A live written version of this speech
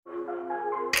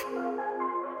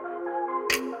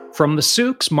From the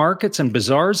souks, markets, and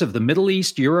bazaars of the Middle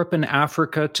East, Europe, and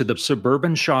Africa to the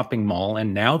suburban shopping mall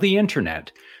and now the internet,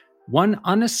 one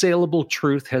unassailable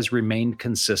truth has remained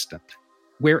consistent.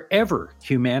 Wherever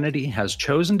humanity has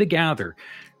chosen to gather,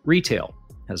 retail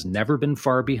has never been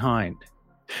far behind.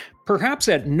 Perhaps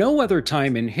at no other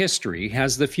time in history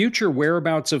has the future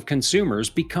whereabouts of consumers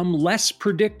become less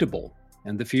predictable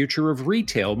and the future of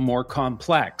retail more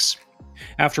complex.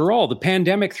 After all, the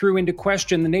pandemic threw into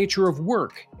question the nature of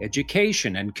work,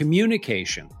 education, and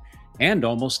communication, and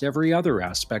almost every other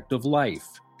aspect of life.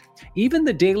 Even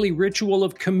the daily ritual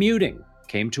of commuting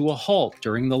came to a halt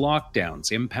during the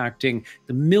lockdowns, impacting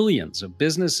the millions of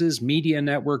businesses, media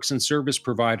networks, and service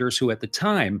providers who at the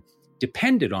time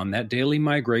depended on that daily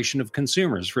migration of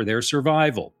consumers for their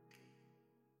survival.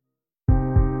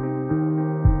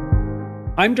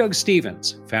 I'm Doug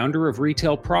Stevens, founder of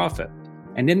Retail Profit,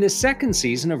 and in this second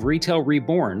season of Retail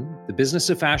Reborn, the Business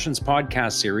of Fashion's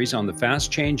podcast series on the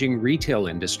fast-changing retail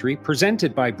industry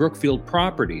presented by Brookfield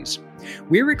Properties,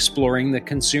 we're exploring the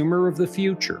consumer of the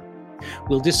future.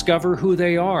 We'll discover who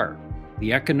they are,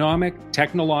 the economic,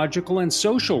 technological, and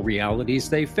social realities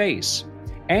they face,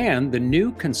 and the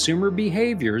new consumer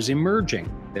behaviors emerging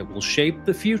that will shape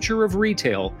the future of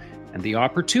retail and the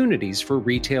opportunities for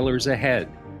retailers ahead.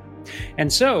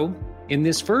 And so, in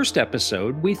this first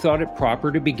episode, we thought it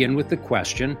proper to begin with the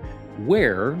question,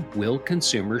 where will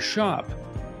consumers shop?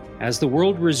 As the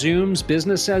world resumes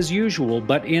business as usual,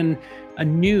 but in a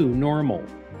new normal.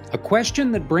 A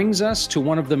question that brings us to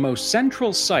one of the most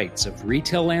central sites of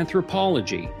retail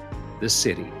anthropology, the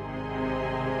city.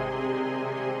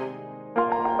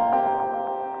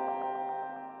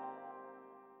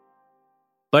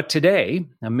 But today,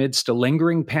 amidst a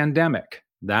lingering pandemic,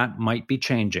 that might be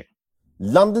changing.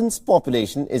 London's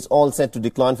population is all set to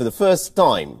decline for the first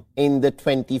time in the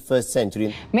 21st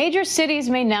century. Major cities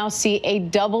may now see a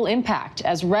double impact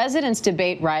as residents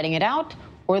debate riding it out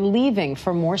or leaving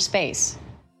for more space.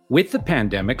 With the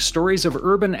pandemic, stories of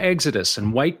urban exodus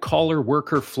and white-collar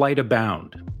worker flight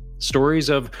abound. Stories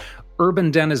of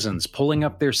urban denizens pulling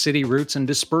up their city routes and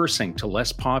dispersing to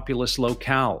less populous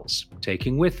locales,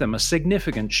 taking with them a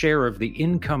significant share of the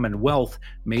income and wealth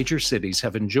major cities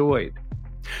have enjoyed.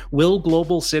 Will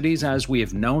global cities as we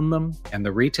have known them and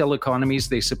the retail economies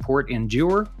they support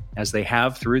endure as they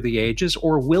have through the ages,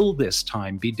 or will this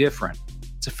time be different?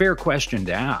 It's a fair question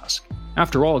to ask.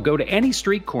 After all, go to any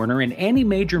street corner in any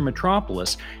major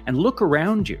metropolis and look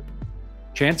around you.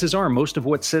 Chances are most of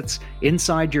what sits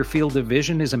inside your field of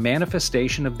vision is a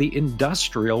manifestation of the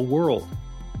industrial world,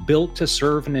 built to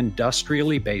serve an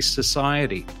industrially based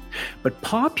society. But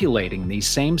populating these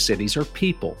same cities are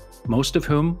people, most of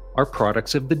whom are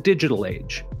products of the digital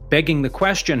age, begging the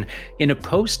question, in a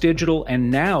post-digital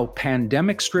and now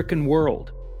pandemic-stricken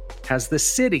world, has the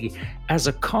city as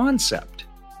a concept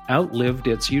outlived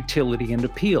its utility and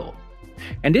appeal?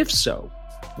 And if so,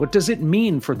 what does it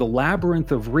mean for the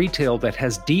labyrinth of retail that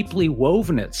has deeply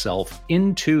woven itself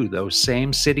into those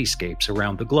same cityscapes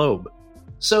around the globe?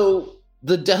 So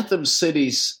the death of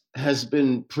cities has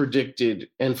been predicted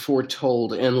and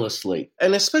foretold endlessly,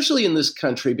 and especially in this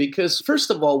country, because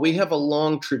first of all, we have a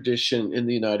long tradition in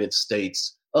the United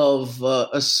States of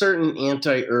a certain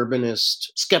anti-urbanist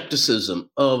skepticism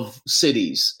of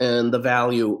cities and the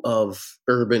value of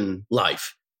urban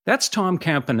life. That's Tom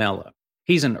Campanella.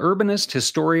 He's an urbanist,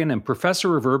 historian, and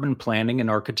professor of urban planning and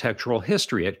architectural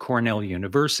history at Cornell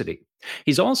University.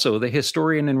 He's also the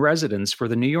historian in residence for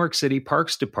the New York City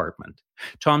Parks Department.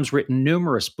 Tom's written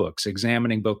numerous books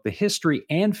examining both the history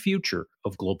and future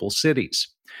of global cities.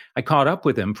 I caught up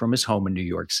with him from his home in New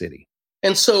York City.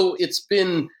 And so it's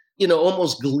been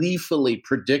almost gleefully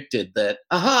predicted that,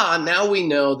 now we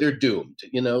know they're doomed.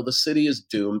 The city is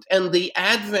doomed. And the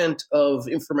advent of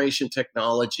information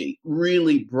technology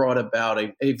really brought about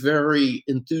a very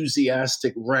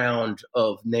enthusiastic round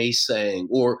of naysaying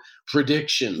or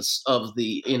predictions of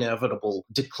the inevitable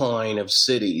decline of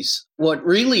cities. What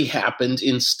really happened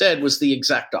instead was the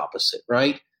exact opposite,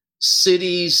 right?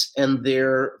 Cities and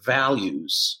their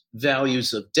values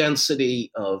of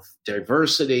density, of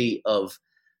diversity, of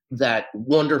that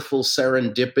wonderful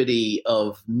serendipity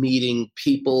of meeting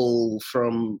people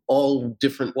from all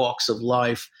different walks of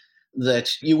life that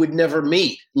you would never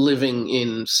meet living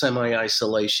in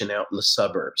semi-isolation out in the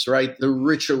suburbs, right? The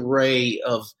rich array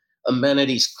of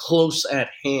amenities close at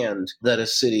hand that a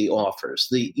city offers,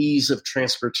 the ease of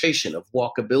transportation, of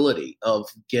walkability, of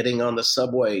getting on the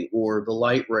subway or the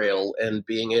light rail and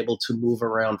being able to move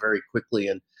around very quickly.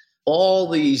 And all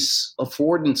these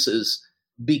affordances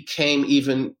became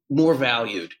even more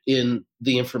valued in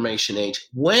the information age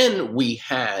when we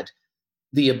had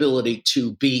the ability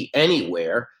to be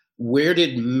anywhere where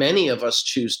did many of us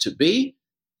choose to be?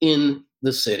 In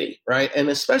the city, right? And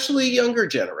especially younger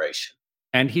generation.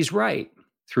 And he's right.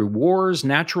 Through wars,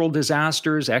 natural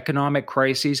disasters, economic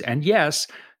crises, and yes,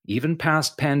 even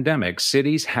past pandemics,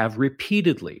 cities have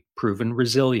repeatedly proven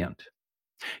resilient.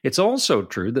 It's also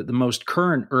true that the most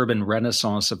current urban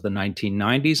renaissance of the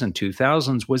 1990s and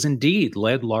 2000s was indeed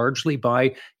led largely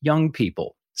by young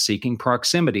people seeking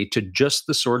proximity to just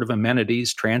the sort of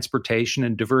amenities, transportation,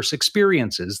 and diverse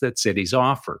experiences that cities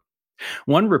offer.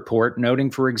 One report noting,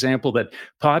 for example, that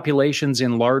populations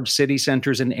in large city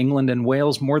centers in England and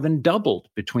Wales more than doubled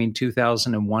between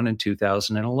 2001 and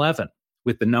 2011,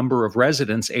 with the number of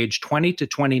residents aged 20 to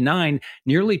 29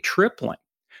 nearly tripling.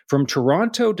 From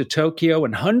Toronto to Tokyo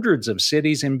and hundreds of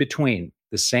cities in between,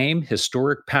 the same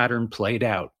historic pattern played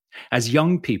out as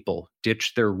young people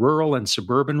ditched their rural and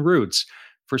suburban roots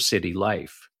for city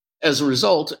life. As a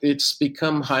result, it's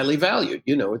become highly valued.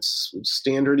 It's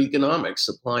standard economics,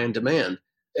 supply and demand.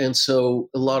 And so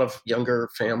a lot of younger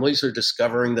families are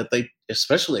discovering that they,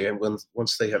 especially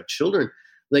once they have children,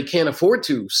 they can't afford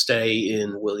to stay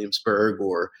in Williamsburg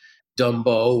or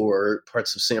Dumbo or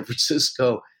parts of San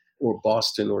Francisco or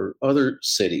Boston or other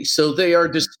cities. So they are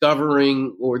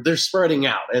discovering, or they're spreading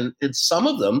out. And some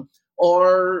of them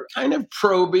are kind of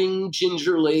probing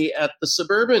gingerly at the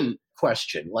suburban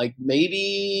question, like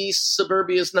maybe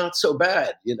suburbia is not so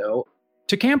bad.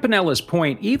 To Campanella's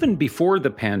point, even before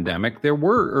the pandemic, there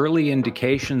were early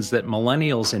indications that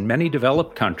millennials in many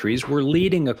developed countries were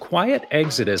leading a quiet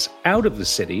exodus out of the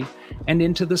city and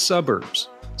into the suburbs,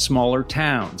 smaller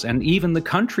towns, and even the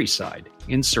countryside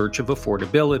in search of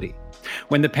affordability.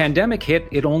 When the pandemic hit,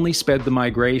 it only sped the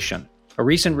migration. A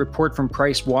recent report from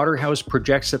Price Waterhouse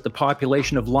projects that the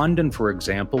population of London, for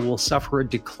example, will suffer a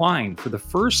decline for the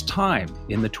first time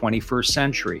in the 21st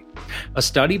century. A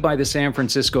study by the San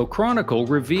Francisco Chronicle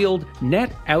revealed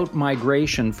net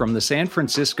out-migration from the San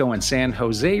Francisco and San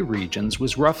Jose regions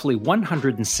was roughly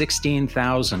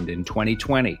 116,000 in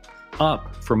 2020,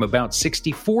 up from about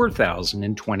 64,000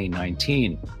 in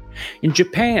 2019. In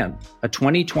Japan, a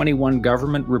 2021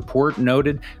 government report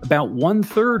noted about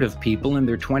 1/3 of people in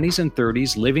their 20s and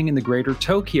 30s living in the greater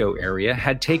Tokyo area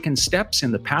had taken steps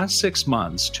in the past 6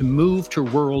 months to move to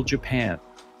rural Japan,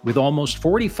 with almost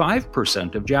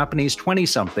 45% of Japanese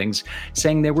 20-somethings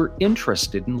saying they were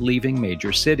interested in leaving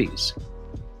major cities.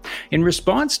 In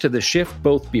response to the shift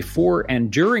both before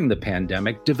and during the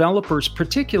pandemic, developers,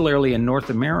 particularly in North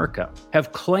America,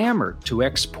 have clamored to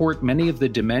export many of the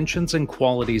dimensions and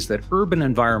qualities that urban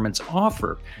environments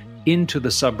offer into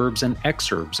the suburbs and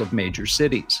exurbs of major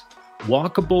cities.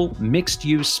 Walkable,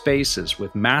 mixed-use spaces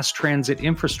with mass transit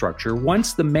infrastructure,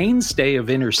 once the mainstay of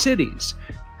inner cities,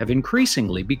 have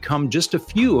increasingly become just a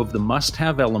few of the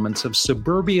must-have elements of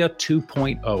Suburbia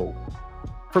 2.0.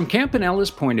 From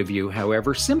Campanella's point of view,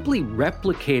 however, simply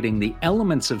replicating the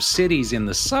elements of cities in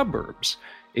the suburbs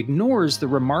ignores the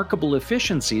remarkable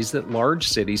efficiencies that large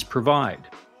cities provide,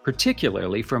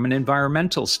 particularly from an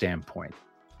environmental standpoint.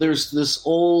 There's this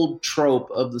old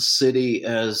trope of the city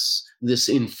as this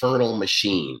infernal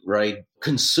machine, right?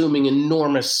 Consuming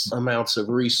enormous amounts of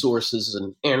resources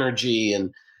and energy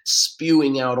and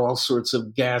spewing out all sorts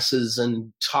of gases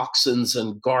and toxins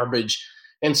and garbage.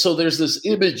 And so there's this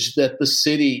image that the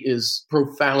city is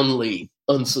profoundly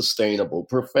unsustainable,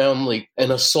 profoundly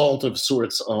an assault of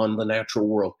sorts on the natural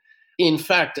world. In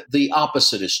fact, the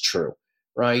opposite is true,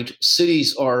 right?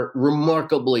 Cities are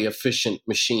remarkably efficient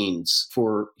machines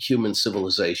for human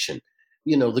civilization.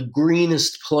 The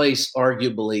greenest place,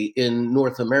 arguably, in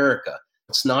North America.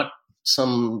 It's not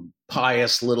some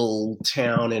pious little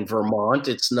town in Vermont.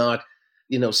 It's not,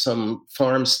 some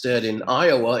farmstead in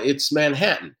Iowa. It's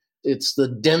Manhattan. It's the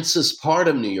densest part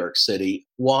of New York City.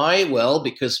 Why? Well,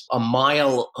 because a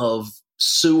mile of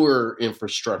sewer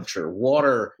infrastructure,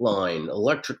 water line,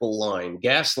 electrical line,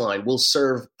 gas line will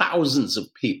serve thousands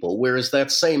of people, whereas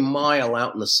that same mile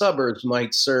out in the suburbs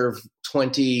might serve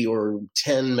 20 or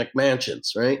 10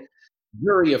 McMansions, right?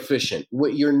 Very efficient.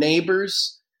 What your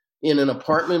neighbors in an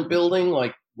apartment building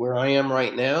like where I am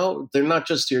right now, they're not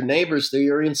just your neighbors, they're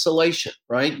your insulation,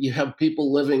 right? You have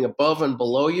people living above and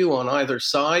below you on either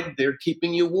side. They're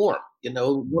keeping you warm.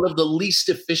 One of the least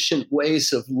efficient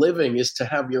ways of living is to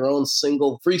have your own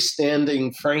single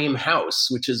freestanding frame house,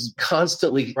 which is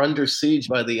constantly under siege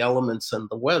by the elements and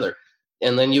the weather.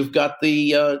 And then you've got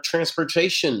the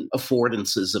transportation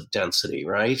affordances of density,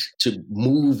 right? To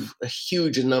move a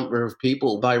huge number of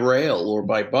people by rail or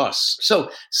by bus.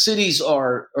 So cities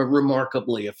are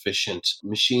remarkably efficient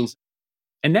machines.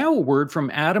 And now a word from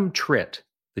Adam Tritt,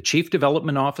 the Chief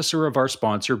Development Officer of our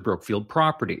sponsor, Brookfield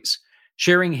Properties.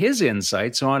 sharing his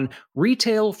insights on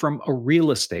retail from a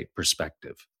real estate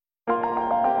perspective.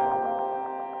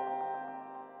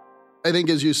 I think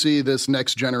as you see this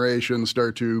next generation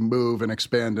start to move and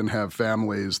expand and have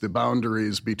families, the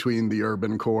boundaries between the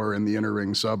urban core and the inner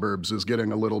ring suburbs is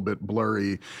getting a little bit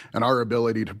blurry, and our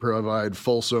ability to provide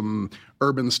fulsome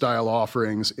urban-style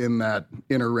offerings in that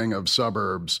inner ring of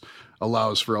suburbs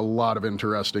allows for a lot of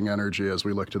interesting energy as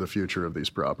we look to the future of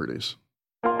these properties.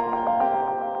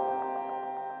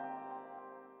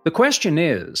 The question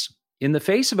is, in the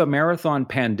face of a marathon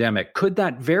pandemic, could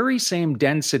that very same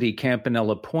density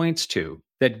Campanella points to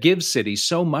that gives cities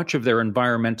so much of their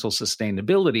environmental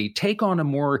sustainability take on a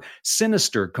more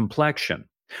sinister complexion?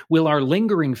 Will our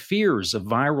lingering fears of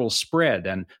viral spread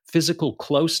and physical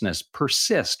closeness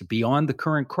persist beyond the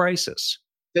current crisis?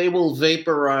 They will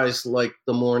vaporize like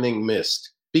the morning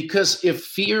mist. Because if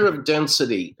fear of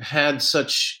density had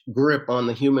such grip on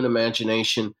the human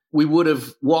imagination, we would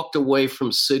have walked away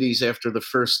from cities after the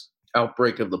first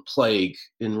outbreak of the plague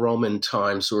in Roman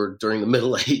times or during the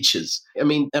Middle Ages. I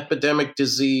mean, epidemic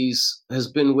disease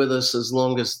has been with us as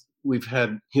long as we've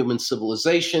had human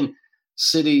civilization.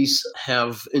 Cities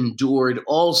have endured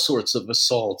all sorts of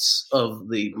assaults of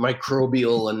the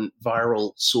microbial and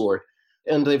viral sort,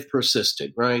 and they've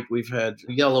persisted, right? We've had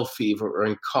yellow fever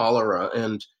and cholera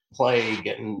and plague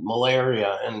and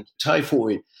malaria and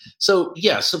typhoid. So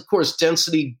yes, of course,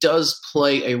 density does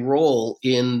play a role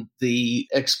in the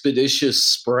expeditious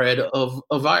spread of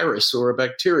a virus or a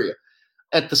bacteria.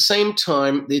 At the same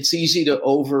time, it's easy to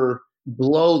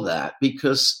overblow that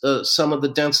because some of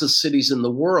the densest cities in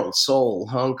the world, Seoul,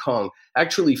 Hong Kong,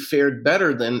 actually fared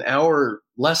better than our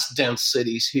less dense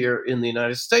cities here in the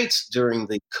United States during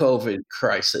the COVID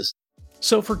crisis.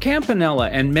 So for Campanella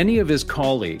and many of his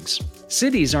colleagues,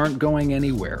 cities aren't going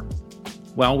anywhere.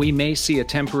 While we may see a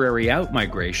temporary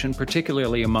outmigration,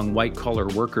 particularly among white-collar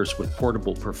workers with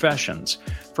portable professions,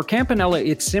 for Campanella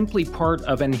it's simply part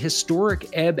of an historic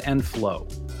ebb and flow.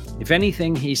 If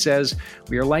anything, he says,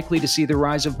 we are likely to see the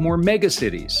rise of more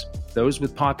megacities, those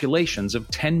with populations of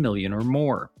 10 million or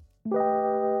more.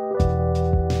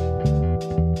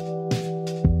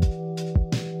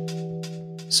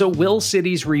 So will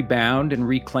cities rebound and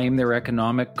reclaim their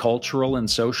economic, cultural, and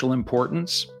social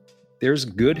importance? There's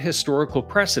good historical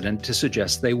precedent to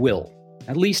suggest they will,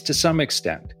 at least to some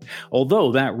extent,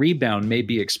 although that rebound may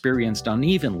be experienced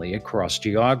unevenly across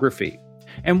geography.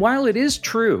 And while it is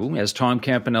true, as Tom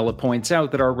Campanella points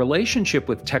out, that our relationship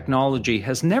with technology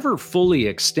has never fully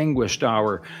extinguished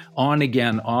our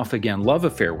on-again, off-again love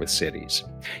affair with cities,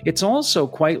 it's also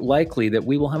quite likely that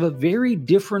we will have a very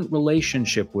different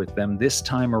relationship with them this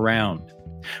time around.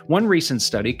 One recent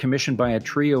study commissioned by a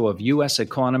trio of U.S.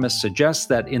 economists suggests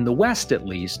that, in the West at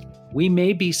least, we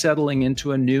may be settling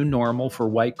into a new normal for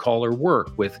white-collar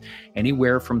work, with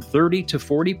anywhere from 30 to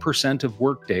 40% of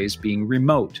workdays being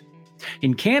remote.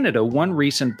 In Canada, one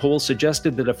recent poll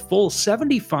suggested that a full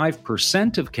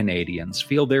 75% of Canadians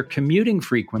feel their commuting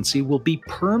frequency will be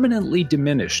permanently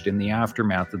diminished in the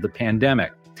aftermath of the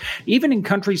pandemic. Even in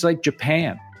countries like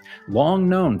Japan, long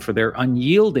known for their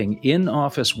unyielding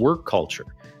in-office work culture,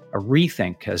 a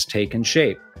rethink has taken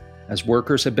shape, as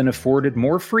workers have been afforded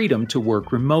more freedom to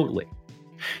work remotely.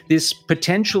 This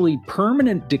potentially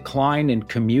permanent decline in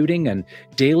commuting and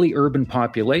daily urban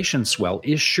population swell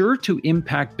is sure to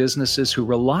impact businesses who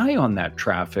rely on that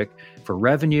traffic for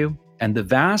revenue and the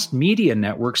vast media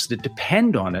networks that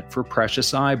depend on it for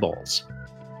precious eyeballs.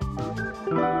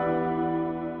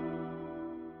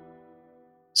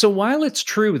 So while it's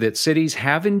true that cities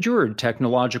have endured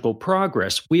technological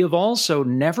progress, we have also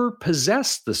never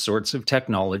possessed the sorts of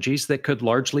technologies that could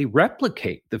largely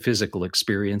replicate the physical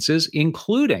experiences,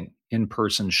 including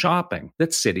in-person shopping,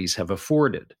 that cities have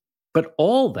afforded. But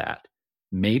all that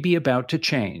may be about to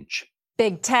change.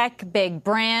 Big tech, big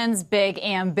brands, big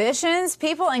ambitions.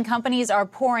 People and companies are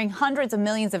pouring hundreds of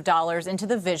millions of dollars into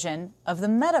the vision of the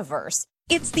metaverse.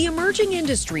 It's the emerging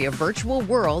industry of virtual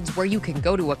worlds where you can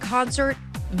go to a concert,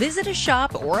 visit a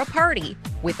shop or a party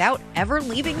without ever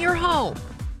leaving your home.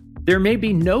 There may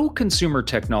be no consumer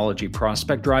technology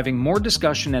prospect driving more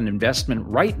discussion and investment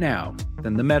right now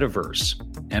than the metaverse,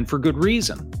 and for good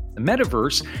reason. The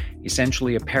metaverse,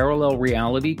 essentially a parallel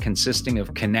reality consisting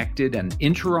of connected and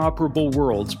interoperable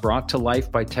worlds brought to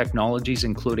life by technologies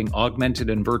including augmented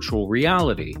and virtual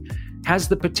reality, has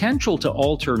the potential to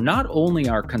alter not only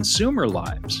our consumer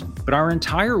lives, but our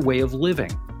entire way of living.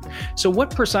 So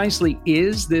what precisely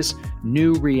is this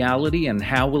new reality, and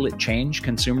how will it change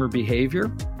consumer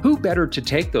behavior? Who better to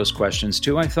take those questions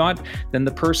to, I thought, than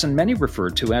the person many refer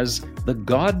to as the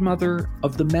godmother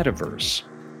of the metaverse,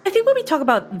 I think when we talk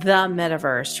about the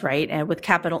metaverse, right, and with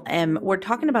capital M, we're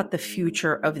talking about the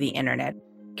future of the internet.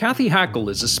 Kathy Hackl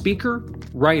is a speaker,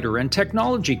 writer, and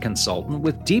technology consultant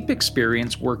with deep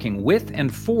experience working with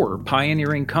and for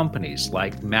pioneering companies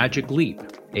like Magic Leap,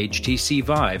 HTC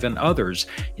Vive, and others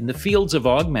in the fields of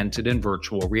augmented and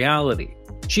virtual reality.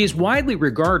 She is widely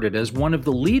regarded as one of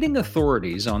the leading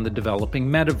authorities on the developing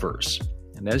metaverse.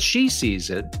 And as she sees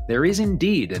it, there is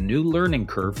indeed a new learning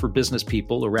curve for business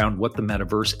people around what the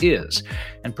metaverse is,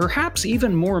 and perhaps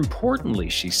even more importantly,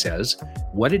 she says,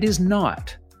 what it is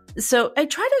not. So I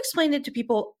try to explain it to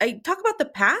people. I talk about the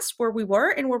past, where we were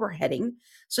and where we're heading,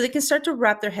 so they can start to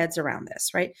wrap their heads around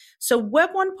this, right? So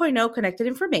Web 1.0 connected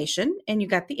information, and you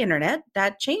got the internet.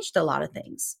 That changed a lot of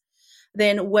things.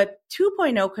 Then Web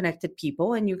 2.0 connected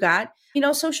people, and you got,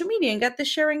 social media, and got the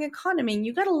sharing economy, and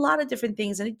you got a lot of different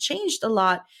things, and it changed a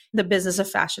lot the business of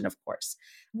fashion, of course.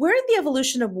 We're in the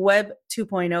evolution of Web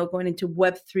 2.0 going into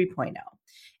Web 3.0.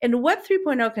 And Web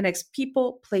 3.0 connects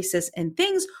people, places, and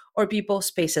things, or people,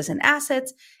 spaces, and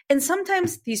assets. And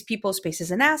sometimes these people,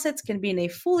 spaces, and assets can be in a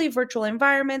fully virtual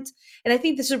environment. And I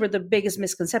think this is where the biggest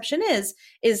misconception is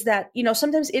that,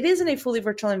 sometimes it is in a fully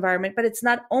virtual environment, but it's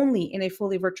not only in a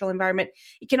fully virtual environment.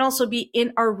 It can also be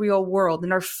in our real world,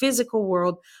 in our physical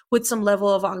world, with some level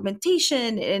of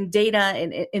augmentation and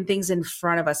data and things in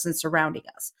front of us and surrounding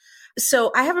us.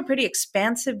 So I have a pretty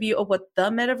expansive view of what the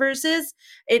metaverse is,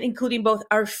 including both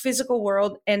our physical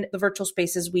world and the virtual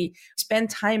spaces we spend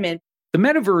time in. The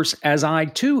metaverse, as I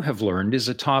too have learned, is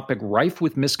a topic rife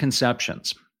with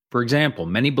misconceptions. For example,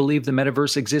 many believe the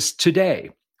metaverse exists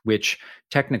today, which,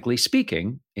 technically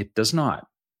speaking, it does not.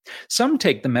 Some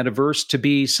take the metaverse to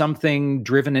be something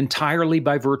driven entirely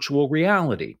by virtual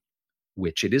reality,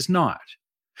 which it is not.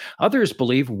 Others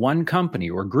believe one company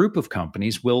or group of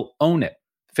companies will own it.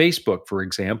 Facebook, for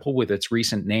example, with its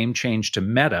recent name change to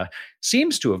Meta,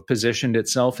 seems to have positioned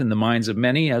itself in the minds of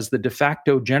many as the de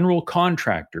facto general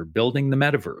contractor building the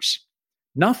metaverse.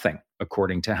 Nothing,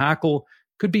 according to Hackl,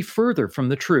 could be further from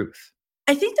the truth.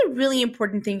 I think the really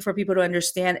important thing for people to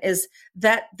understand is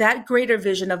that greater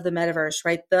vision of the metaverse,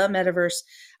 right? The metaverse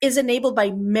is enabled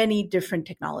by many different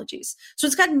technologies. So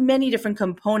it's got many different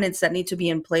components that need to be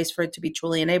in place for it to be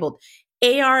truly enabled.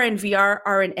 AR and VR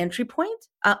are an entry point.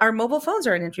 Our mobile phones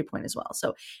are an entry point as well.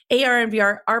 So AR and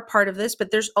VR are part of this, but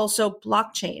there's also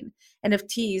blockchain,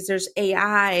 NFTs, there's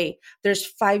AI,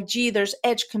 there's 5G, there's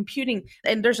edge computing,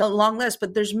 and there's a long list,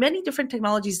 but there's many different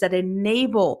technologies that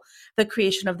enable the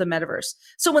creation of the metaverse.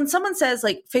 So when someone says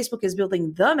like Facebook is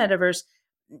building the metaverse,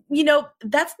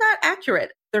 that's not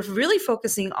accurate. They're really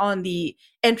focusing on the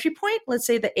entry point, let's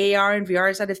say the AR and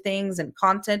VR side of things and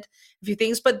content, a few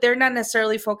things, but they're not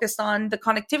necessarily focused on the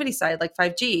connectivity side like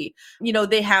 5G.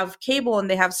 They have cable and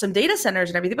they have some data centers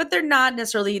and everything, but they're not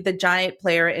necessarily the giant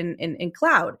player in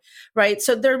cloud, right?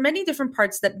 So there are many different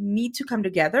parts that need to come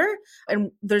together,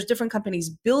 and there's different companies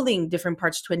building different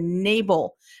parts to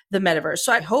enable the metaverse.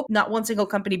 So I hope not one single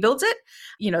company builds it.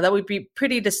 That would be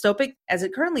pretty dystopic. As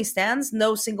it currently stands,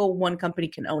 no single one company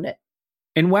can own it.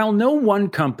 And while no one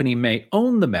company may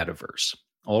own the metaverse,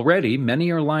 already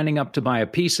many are lining up to buy a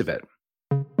piece of it.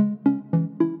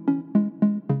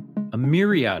 A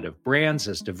myriad of brands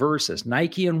as diverse as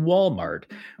Nike and Walmart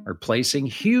are placing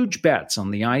huge bets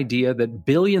on the idea that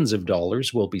billions of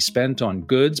dollars will be spent on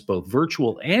goods, both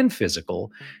virtual and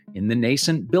physical, in the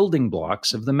nascent building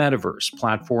blocks of the metaverse,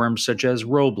 platforms such as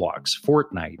Roblox,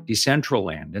 Fortnite,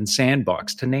 Decentraland, and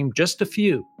Sandbox, to name just a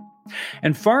few.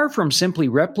 And far from simply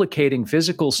replicating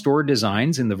physical store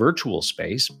designs in the virtual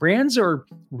space, brands are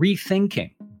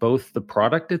rethinking both the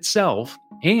product itself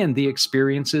and the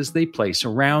experiences they place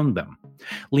around them,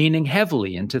 leaning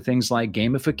heavily into things like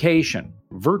gamification,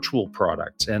 virtual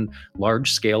products, and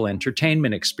large-scale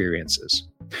entertainment experiences.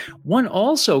 One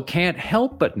also can't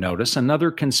help but notice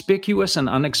another conspicuous and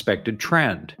unexpected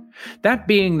trend. That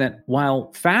being that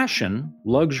while fashion,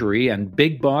 luxury, and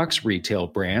big box retail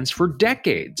brands for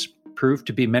decades proved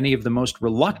to be many of the most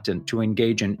reluctant to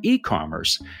engage in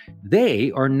e-commerce,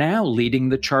 they are now leading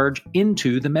the charge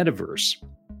into the metaverse.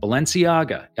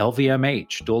 Balenciaga,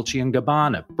 LVMH, Dolce &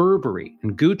 Gabbana, Burberry,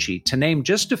 and Gucci, to name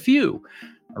just a few,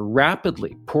 are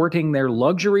rapidly porting their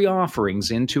luxury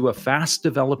offerings into a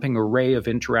fast-developing array of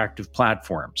interactive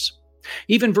platforms.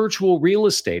 Even virtual real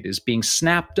estate is being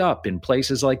snapped up in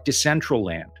places like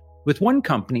Decentraland, with one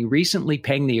company recently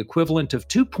paying the equivalent of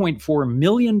 $2.4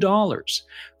 million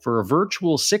for a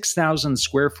virtual 6,000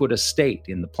 square foot estate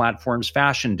in the platform's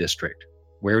fashion district,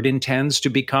 where it intends to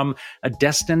become a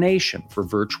destination for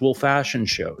virtual fashion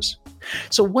shows.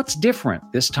 So what's different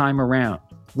this time around?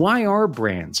 Why are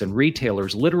brands and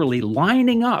retailers literally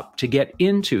lining up to get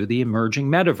into the emerging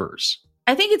metaverse?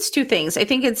 I think it's two things. I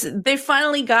think they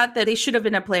finally got that they should have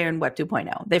been a player in Web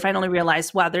 2.0. They finally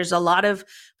realized, wow, there's a lot of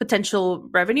potential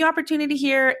revenue opportunity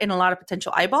here and a lot of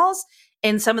potential eyeballs.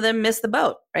 And some of them missed the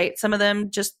boat, right? Some of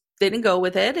them just didn't go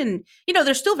with it. And,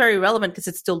 they're still very relevant because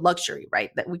it's still luxury, right?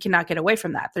 That we cannot get away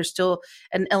from that. There's still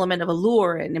an element of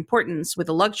allure and importance with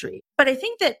the luxury. But I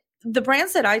think that the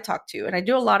brands that I talk to, and I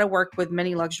do a lot of work with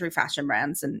many luxury fashion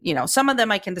brands, and, some of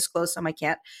them I can disclose, some I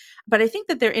can't. But I think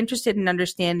that they're interested in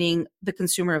understanding the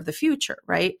consumer of the future,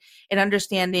 right? And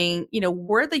understanding,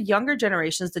 where the younger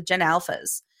generations, the Gen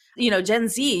Alphas, Gen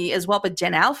Z as well, but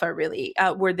Gen Alpha really,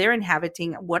 where they're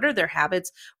inhabiting, what are their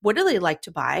habits? What do they like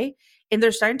to buy? And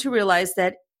they're starting to realize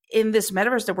that in this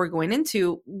metaverse that we're going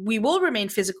into, we will remain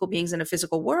physical beings in a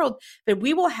physical world, but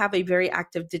we will have a very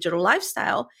active digital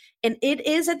lifestyle. And it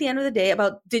is, at the end of the day,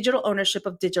 about digital ownership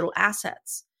of digital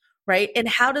assets, right? And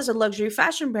how does a luxury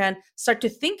fashion brand start to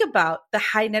think about the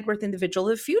high net worth individual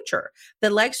of the future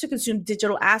that likes to consume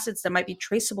digital assets that might be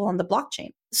traceable on the blockchain?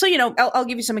 So, I'll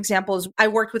give you some examples. I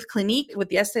worked with Clinique, with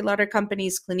the Estee Lauder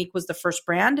companies. Clinique was the first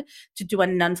brand to do a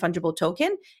non-fungible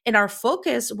token. And our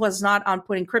focus was not on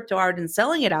putting crypto art and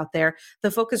selling it out there.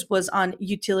 The focus was on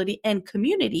utility and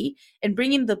community and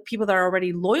bringing the people that are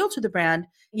already loyal to the brand,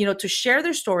 to share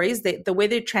their stories. The way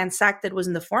they transacted was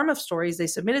in the form of stories. They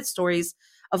submitted stories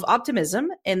of optimism.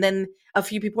 And then a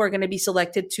few people are going to be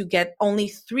selected to get only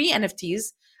 3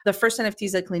 NFTs. The first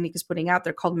NFTs that Clinique is putting out,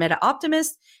 they're called Meta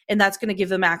Optimist. And that's going to give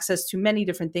them access to many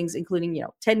different things, including,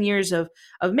 10 years of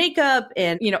makeup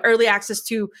and, early access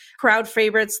to crowd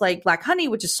favorites like Black Honey,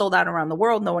 which is sold out around the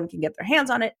world. No one can get their hands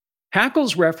on it.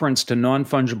 Hackle's reference to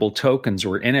non-fungible tokens,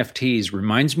 or NFTs,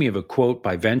 reminds me of a quote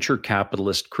by venture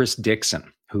capitalist Chris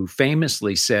Dixon, who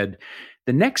famously said,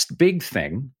 "The next big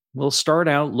thing will start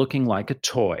out looking like a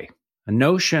toy," a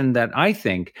notion that I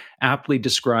think aptly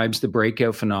describes the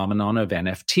breakout phenomenon of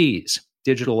NFTs,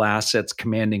 digital assets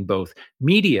commanding both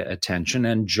media attention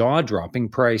and jaw-dropping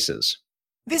prices.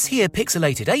 This here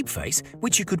pixelated ape face,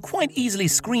 which you could quite easily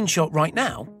screenshot right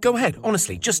now, go ahead,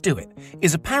 honestly, just do it,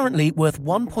 is apparently worth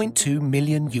 $1.2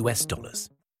 million.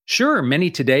 Sure,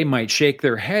 many today might shake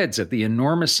their heads at the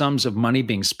enormous sums of money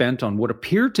being spent on what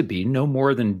appear to be no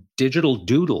more than digital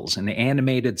doodles and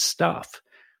animated stuff.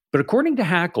 But according to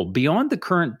Hackle, beyond the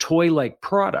current toy-like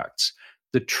products,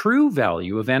 the true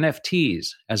value of NFTs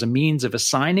as a means of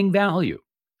assigning value,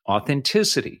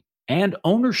 authenticity, and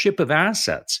ownership of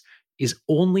assets is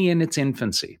only in its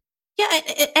infancy. Yeah,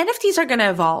 NFTs are going to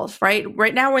evolve, right?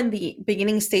 Right now we're in the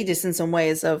beginning stages in some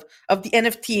ways of the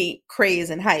NFT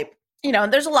craze and hype.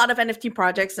 There's a lot of NFT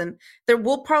projects and there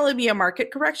will probably be a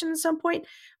market correction at some point.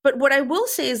 But what I will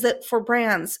say is that for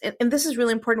brands, and this is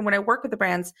really important when I work with the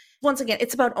brands, once again,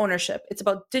 it's about ownership. It's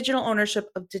about digital ownership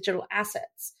of digital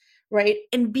assets, right?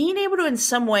 And being able to, in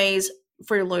some ways,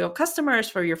 for your loyal customers,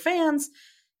 for your fans,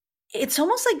 it's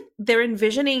almost like they're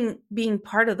envisioning being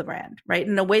part of the brand, right?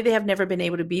 In a way they have never been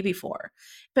able to be before.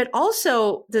 But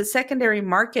also the secondary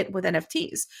market with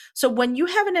NFTs. So when you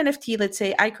have an NFT, let's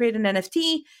say I create an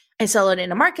NFT, I sell it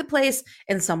in a marketplace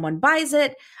and someone buys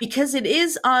it, because it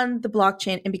is on the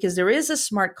blockchain and because there is a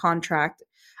smart contract,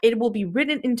 it will be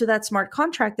written into that smart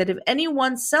contract that if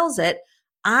anyone sells it,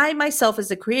 I myself as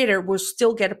the creator will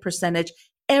still get a percentage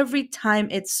every time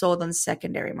it's sold on the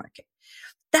secondary market.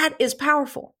 That is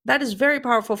powerful. That is very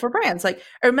powerful for brands. Like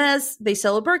Hermes, they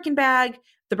sell a Birkin bag.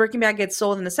 The Birkin bag gets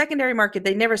sold in the secondary market.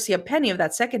 They never see a penny of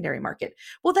that secondary market.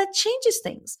 Well, that changes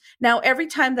things. Now, every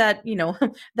time that,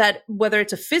 that whether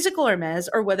it's a physical Hermes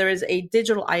or whether it's a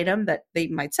digital item that they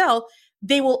might sell,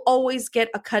 they will always get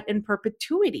a cut in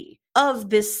perpetuity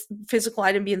of this physical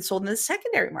item being sold in the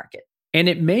secondary market. And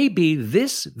it may be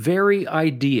this very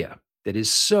idea that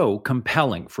is so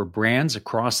compelling for brands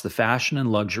across the fashion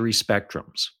and luxury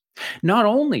spectrums. Not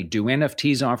only do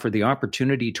NFTs offer the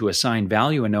opportunity to assign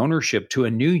value and ownership to a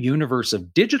new universe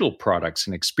of digital products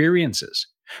and experiences,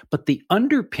 but the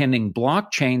underpinning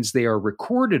blockchains they are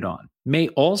recorded on may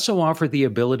also offer the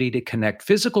ability to connect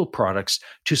physical products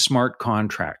to smart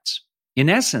contracts. In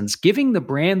essence, giving the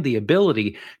brand the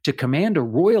ability to command a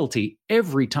royalty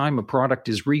every time a product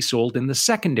is resold in the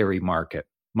secondary market,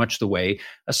 much the way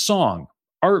a song,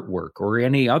 artwork, or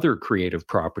any other creative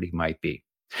property might be.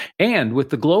 And with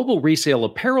the global resale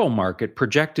apparel market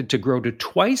projected to grow to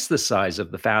twice the size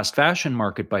of the fast fashion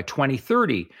market by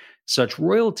 2030, such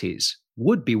royalties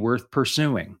would be worth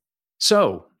pursuing.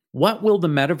 So, what will the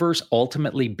metaverse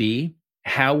ultimately be?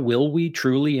 How will we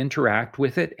truly interact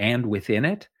with it and within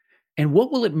it? And what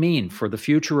will it mean for the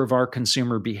future of our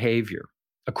consumer behavior?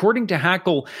 According to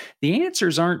Hackle, the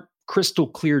answers aren't crystal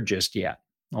clear just yet,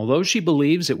 although she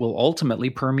believes it will ultimately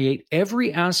permeate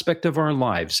every aspect of our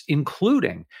lives,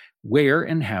 including where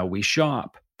and how we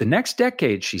shop. The next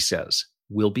decade, she says,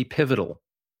 will be pivotal.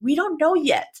 We don't know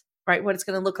yet, right, what it's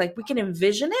going to look like. We can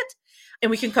envision it, and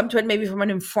we can come to it maybe from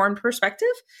an informed perspective.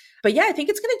 But yeah, I think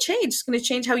it's going to change. It's going to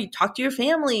change how you talk to your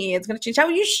family. It's going to change how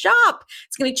you shop.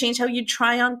 It's going to change how you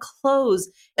try on clothes.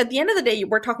 At the end of the day,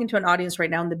 we're talking to an audience right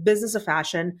now in the business of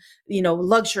fashion,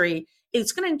 luxury.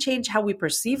 It's going to change how we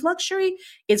perceive luxury.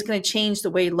 It's going to change the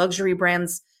way luxury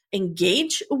brands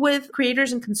engage with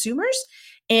creators and consumers.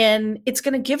 And it's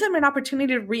going to give them an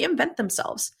opportunity to reinvent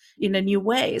themselves in a new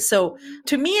way. So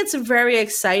to me, it's very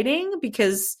exciting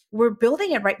because we're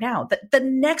building it right now. The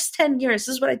next 10 years,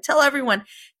 this is what I tell everyone,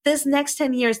 this next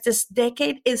 10 years, this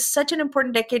decade is such an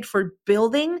important decade for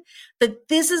building, that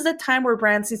this is the time where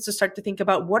brands need to start to think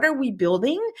about, what are we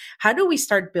building? How do we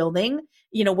start building?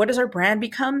 What does our brand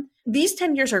become? These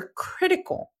 10 years are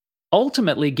critical.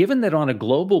 Ultimately, given that on a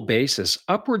global basis,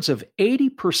 upwards of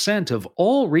 80% of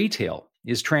all retail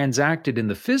is transacted in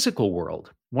the physical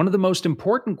world, one of the most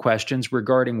important questions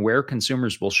regarding where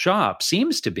consumers will shop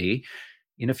seems to be,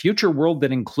 in a future world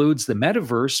that includes the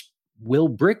metaverse, will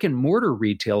brick and mortar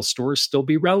retail stores still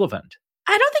be relevant?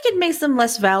 I don't think it makes them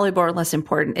less valuable or less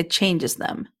important. It changes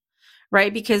them,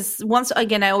 right? Because once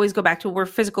again, I always go back to, we're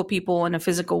physical people in a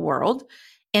physical world.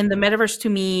 And the metaverse, to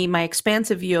me, my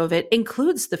expansive view of it,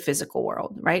 includes the physical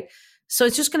world, right? So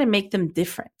it's just going to make them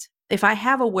different. If I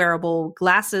have a wearable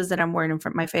glasses that I'm wearing in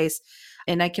front of my face,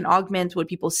 and I can augment what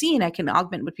people see and I can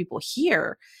augment what people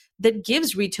hear, that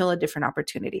gives retail a different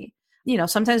opportunity.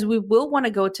 Sometimes we will want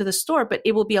to go to the store, but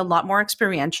it will be a lot more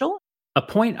experiential. A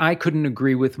point I couldn't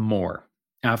agree with more.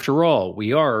 After all,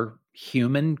 we are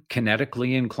human,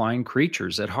 kinetically inclined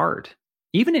creatures at heart.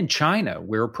 Even in China,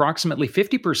 where approximately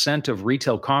 50% of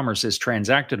retail commerce is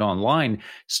transacted online,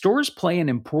 stores play an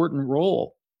important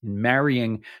role in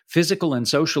marrying physical and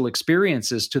social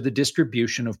experiences to the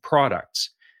distribution of products.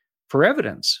 For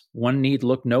evidence, one need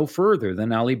look no further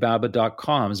than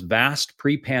Alibaba.com's vast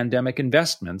pre-pandemic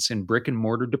investments in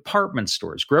brick-and-mortar department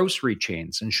stores, grocery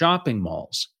chains, and shopping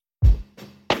malls.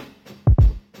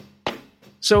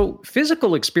 So,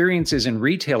 physical experiences in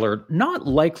retail are not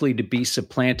likely to be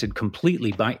supplanted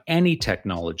completely by any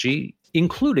technology,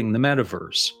 including the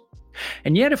metaverse.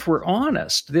 And yet, if we're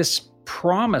honest, this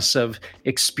promise of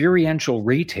experiential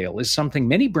retail is something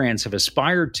many brands have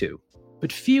aspired to,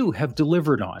 but few have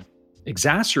delivered on,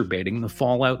 exacerbating the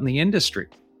fallout in the industry.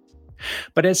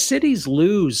 But as cities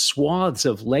lose swaths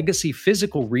of legacy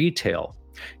physical retail,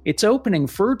 it's opening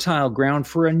fertile ground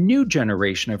for a new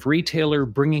generation of retailer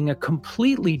bringing a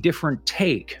completely different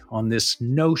take on this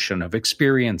notion of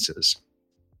experiences.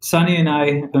 Sunny and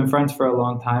I have been friends for a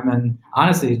long time, and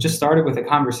honestly, it just started with a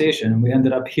conversation, and we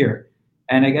ended up here.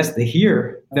 And I guess the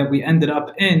here that we ended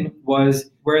up in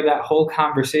was where that whole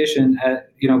conversation,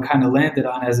 kind of landed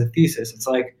on as a thesis. It's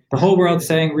like the whole world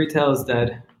saying retail is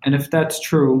dead. And if that's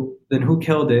true, then who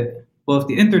killed it? Well, if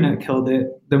the internet killed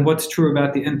it, then what's true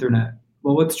about the internet?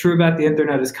 Well, what's true about the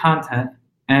internet is content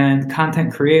and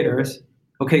content creators.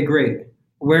 Okay, great.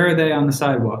 Where are they on the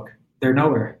sidewalk? They're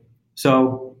nowhere.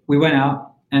 So we went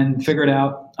out and figured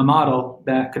out a model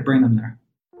that could bring them there.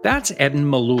 That's Edin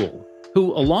Malul,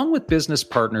 who, along with business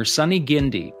partner Sunny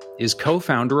Gindi, is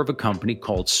co-founder of a company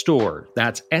called Store.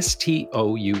 That's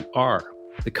STOUR,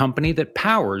 the company that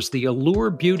powers the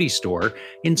Allure Beauty Store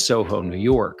in Soho, New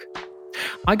York.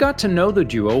 I got to know the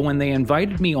duo when they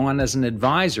invited me on as an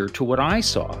advisor to what I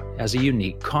saw as a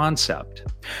unique concept.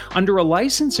 Under a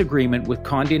license agreement with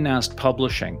Condé Nast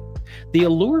Publishing, the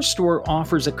Allure Store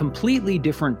offers a completely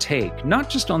different take, not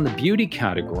just on the beauty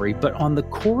category, but on the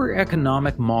core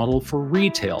economic model for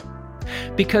retail.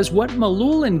 Because what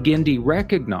Malul and Gindi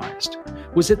recognized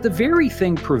was that the very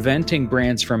thing preventing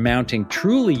brands from mounting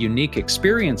truly unique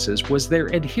experiences was their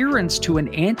adherence to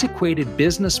an antiquated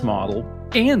business model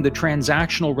and the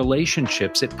transactional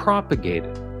relationships it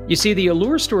propagated. You see, the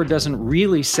Allure Store doesn't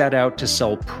really set out to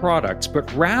sell products,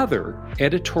 but rather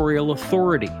editorial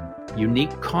authority,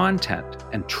 unique content,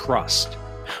 and trust.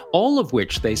 All of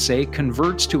which, they say,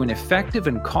 converts to an effective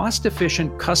and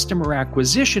cost-efficient customer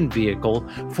acquisition vehicle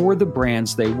for the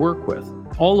brands they work with,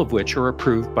 all of which are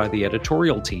approved by the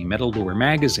editorial team at Allure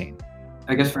magazine.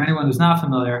 I guess for anyone who's not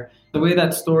familiar, the way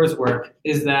that stores work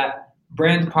is that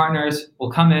brand partners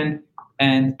will come in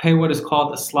and pay what is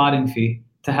called a slotting fee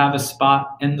to have a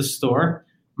spot in the store,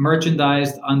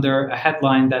 merchandised under a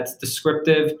headline that's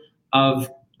descriptive of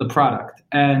the product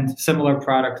and similar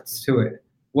products to it.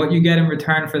 What you get in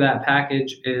return for that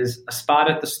package is a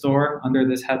spot at the store under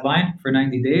this headline for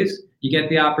 90 days. You get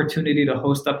the opportunity to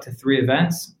host up to 3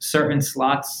 events. Certain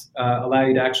slots allow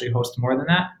you to actually host more than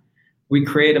that. We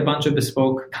create a bunch of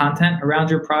bespoke content around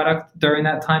your product during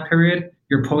that time period,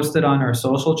 You're posted on our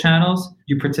social channels.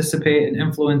 You participate in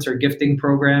influencer gifting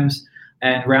programs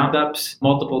and roundups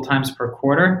multiple times per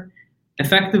quarter.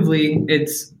 Effectively,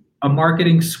 it's a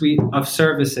marketing suite of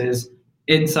services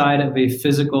inside of a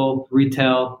physical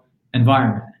retail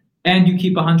environment. And you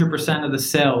keep 100% of the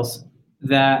sales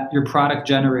that your product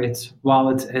generates while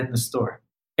it's in the store.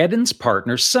 Eden's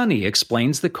partner, Sunny,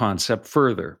 explains the concept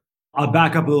further. I'll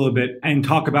back up a little bit and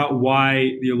talk about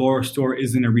why the Allura store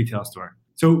isn't a retail store.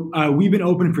 So we've been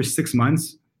open for 6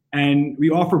 months, and we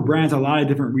offer brands a lot of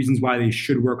different reasons why they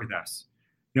should work with us.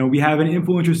 We have an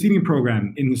influencer seeding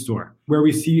program in the store where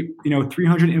we see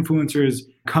 300 influencers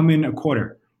come in a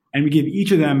quarter, and we give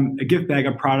each of them a gift bag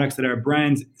of products that our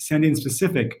brands send in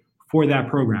specific for that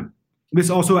program.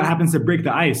 This also happens to break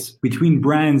the ice between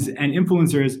brands and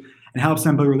influencers and helps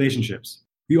them build relationships.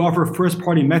 We offer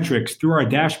first-party metrics through our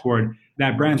dashboard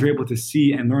that brands are able to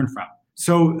see and learn from.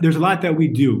 So there's a lot that we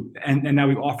do and that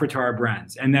we offer to our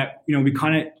brands, and that we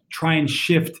kind of try and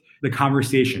shift the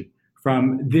conversation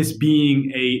from this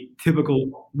being a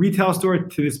typical retail store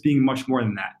to this being much more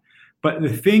than that. But the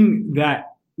thing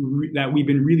that we've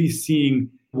been really seeing,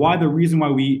 the reason why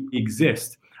we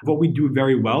exist, what we do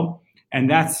very well, and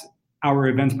that's our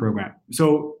events program.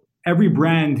 So every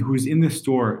brand who's in the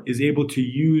store is able to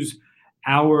use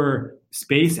our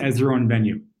space as their own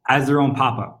venue, as their own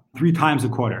pop-up, 3 times a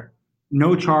quarter.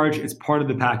 No charge, it's part of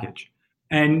the package.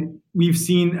 And we've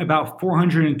seen about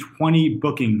 420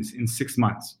 bookings in 6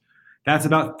 months. That's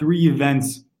about 3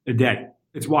 events a day.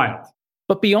 It's wild.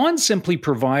 But beyond simply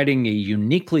providing a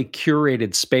uniquely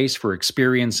curated space for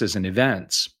experiences and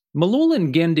events, Malul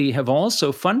and Gindi have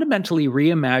also fundamentally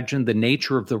reimagined the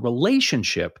nature of the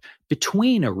relationship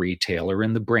between a retailer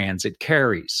and the brands it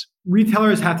carries.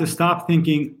 Retailers have to stop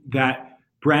thinking that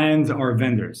brands are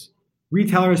vendors.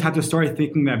 Retailers have to start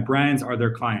thinking that brands are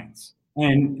their clients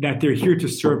and that they're here to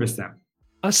service them.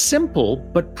 A simple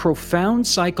but profound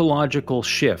psychological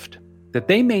shift that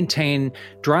they maintain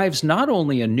drives not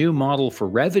only a new model for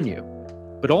revenue,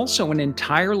 but also an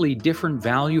entirely different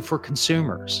value for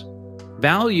consumers.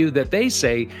 Value that they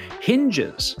say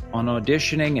hinges on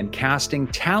auditioning and casting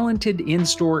talented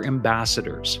in-store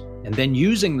ambassadors, and then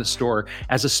using the store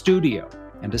as a studio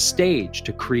and a stage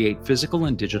to create physical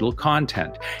and digital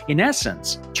content. In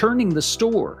essence, turning the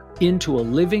store into a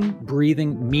living,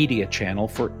 breathing media channel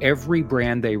for every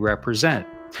brand they represent.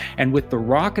 And with the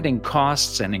rocketing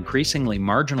costs and increasingly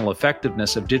marginal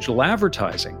effectiveness of digital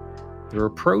advertising, their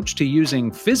approach to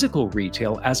using physical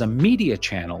retail as a media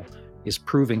channel is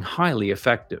proving highly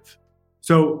effective.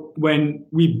 So when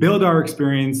we build our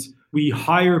experience, we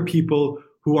hire people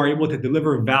who are able to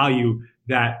deliver value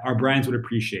that our brands would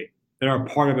appreciate, that are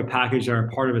part of a package, that are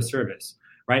part of a service,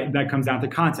 right? That comes down to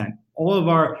content. All of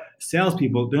our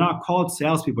salespeople, they're not called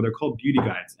salespeople, they're called beauty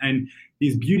guides. And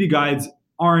these beauty guides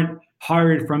aren't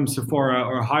hired from Sephora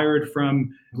or hired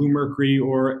from Bluemercury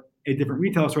or a different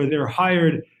retail store. They're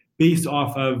hired based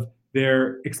off of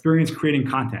their experience creating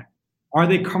content. Are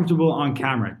they comfortable on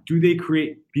camera? Do they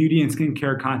create beauty and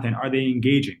skincare content? Are they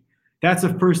engaging? That's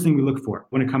the first thing we look for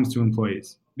when it comes to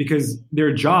employees, because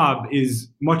their job is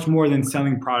much more than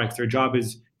selling products. Their job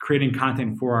is creating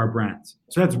content for our brands.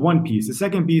 So that's one piece. The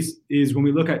second piece is when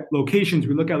we look at locations,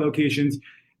 we look at locations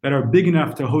that are big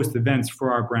enough to host events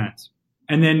for our brands.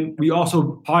 And then we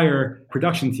also hire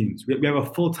production teams. We have a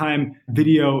full-time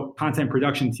video content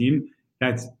production team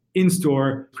that's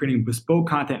in-store creating bespoke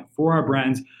content for our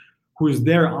brands, who is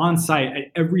there on site at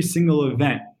every single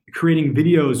event, creating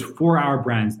videos for our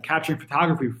brands, capturing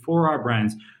photography for our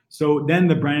brands. So then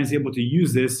the brand is able to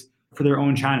use this for their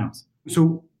own channels.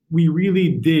 So we really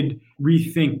did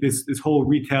rethink this whole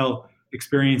retail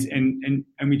experience, and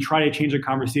we try to change the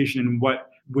conversation in what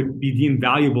would be deemed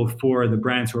valuable for the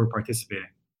brands who are participating.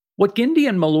 What Gindi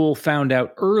and Malul found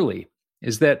out early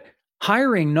is that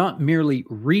hiring not merely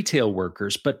retail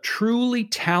workers, but truly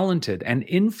talented and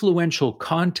influential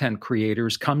content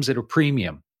creators comes at a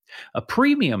premium. A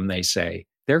premium, they say,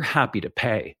 they're happy to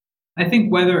pay. I think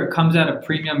whether it comes at a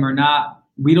premium or not,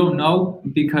 we don't know,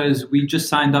 because we just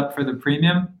signed up for the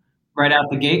premium right out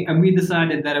the gate, and we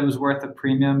decided that it was worth a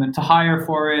premium and to hire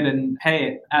for it and pay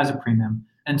it as a premium.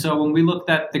 And so when we looked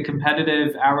at the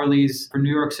competitive hourlies for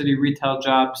New York City retail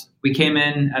jobs, we came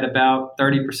in at about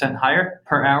 30% higher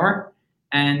per hour.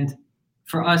 And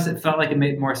for us, it felt like it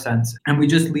made more sense. And we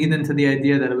just leaned into the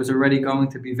idea that it was already going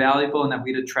to be valuable and that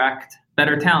we'd attract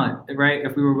better talent, right?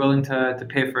 If we were willing to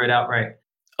pay for it outright.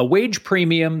 A wage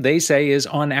premium, they say, is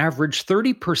on average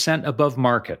 30% above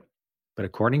market. But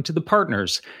according to the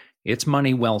partners, it's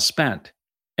money well spent.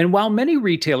 And while many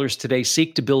retailers today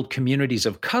seek to build communities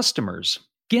of customers,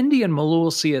 Gindi and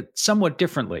Malul see it somewhat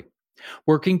differently.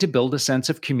 working to build a sense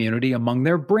of community among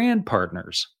their brand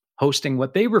partners, hosting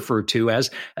what they refer to as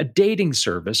a dating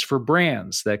service for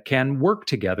brands that can work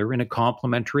together in a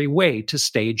complementary way to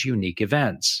stage unique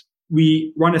events.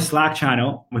 We run a Slack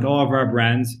channel with all of our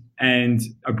brands, and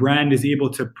a brand is able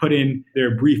to put in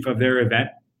their brief of their event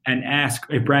and ask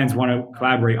if brands want to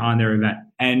collaborate on their event.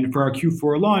 And for our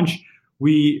Q4 launch,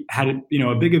 we had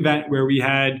a big event where we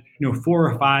had 4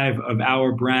 or 5 of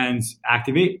our brands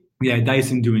activate. We had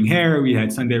Dyson doing hair, we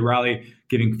had Sunday Riley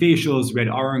giving facials, we had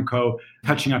R&Co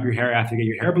touching up your hair after you get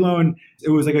your hair blown. It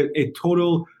was like a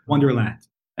total wonderland.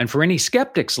 And for any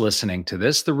skeptics listening to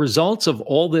this, the results of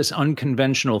all this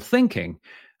unconventional thinking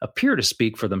appear to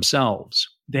speak for themselves.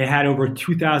 They had over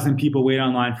 2,000 people wait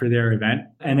online for their event.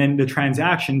 And then the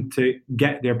transaction to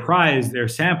get their prize, their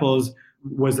samples,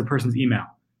 was the person's email.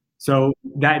 So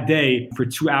that day, for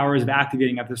 2 hours of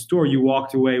activating at the store, you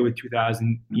walked away with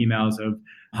 2,000 emails of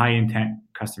high-intent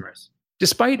customers.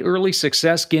 Despite early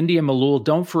success, Gindi and Malul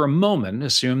don't for a moment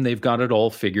assume they've got it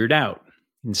all figured out.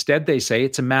 Instead, they say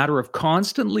it's a matter of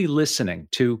constantly listening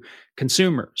to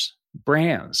consumers,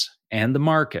 brands, and the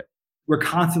market. We're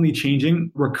constantly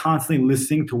changing. We're constantly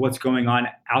listening to what's going on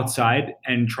outside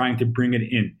and trying to bring it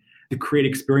in to create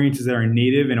experiences that are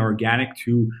native and organic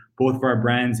to both of our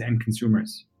brands and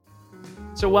consumers.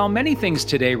 So while many things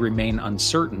today remain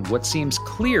uncertain, what seems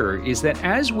clear is that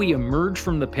as we emerge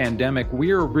from the pandemic,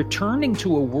 we are returning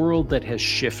to a world that has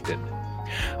shifted.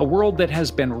 A world that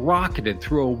has been rocketed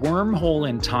through a wormhole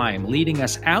in time, leading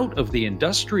us out of the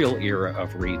industrial era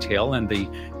of retail and the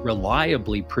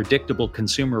reliably predictable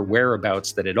consumer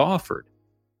whereabouts that it offered.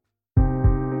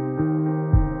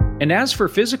 And as for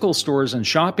physical stores and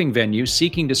shopping venues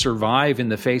seeking to survive in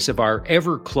the face of our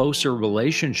ever closer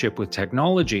relationship with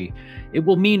technology, it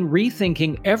will mean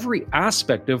rethinking every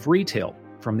aspect of retail,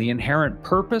 from the inherent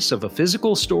purpose of a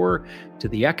physical store to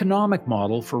the economic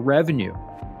model for revenue.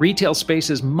 Retail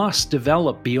spaces must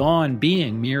develop beyond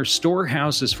being mere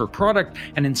storehouses for product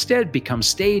and instead become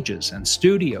stages and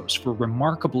studios for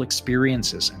remarkable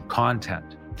experiences and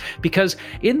content. Because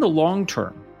in the long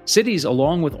term, cities,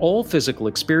 along with all physical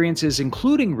experiences,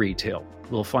 including retail,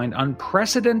 will find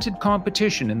unprecedented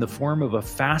competition in the form of a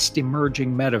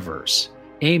fast-emerging metaverse,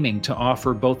 aiming to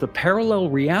offer both a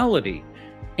parallel reality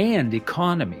and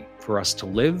economy for us to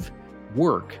live,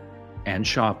 work, and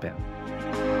shop in.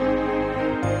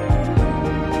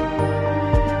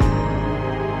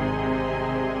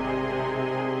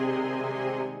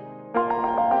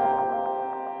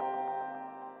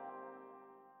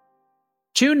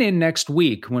 Tune in next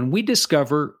week when we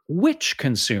discover which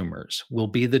consumers will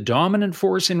be the dominant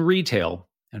force in retail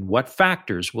and what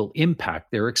factors will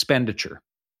impact their expenditure.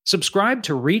 Subscribe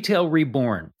to Retail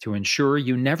Reborn to ensure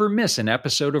you never miss an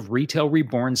episode of Retail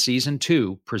Reborn Season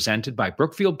 2 presented by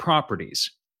Brookfield Properties.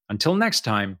 Until next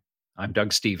time, I'm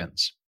Doug Stevens.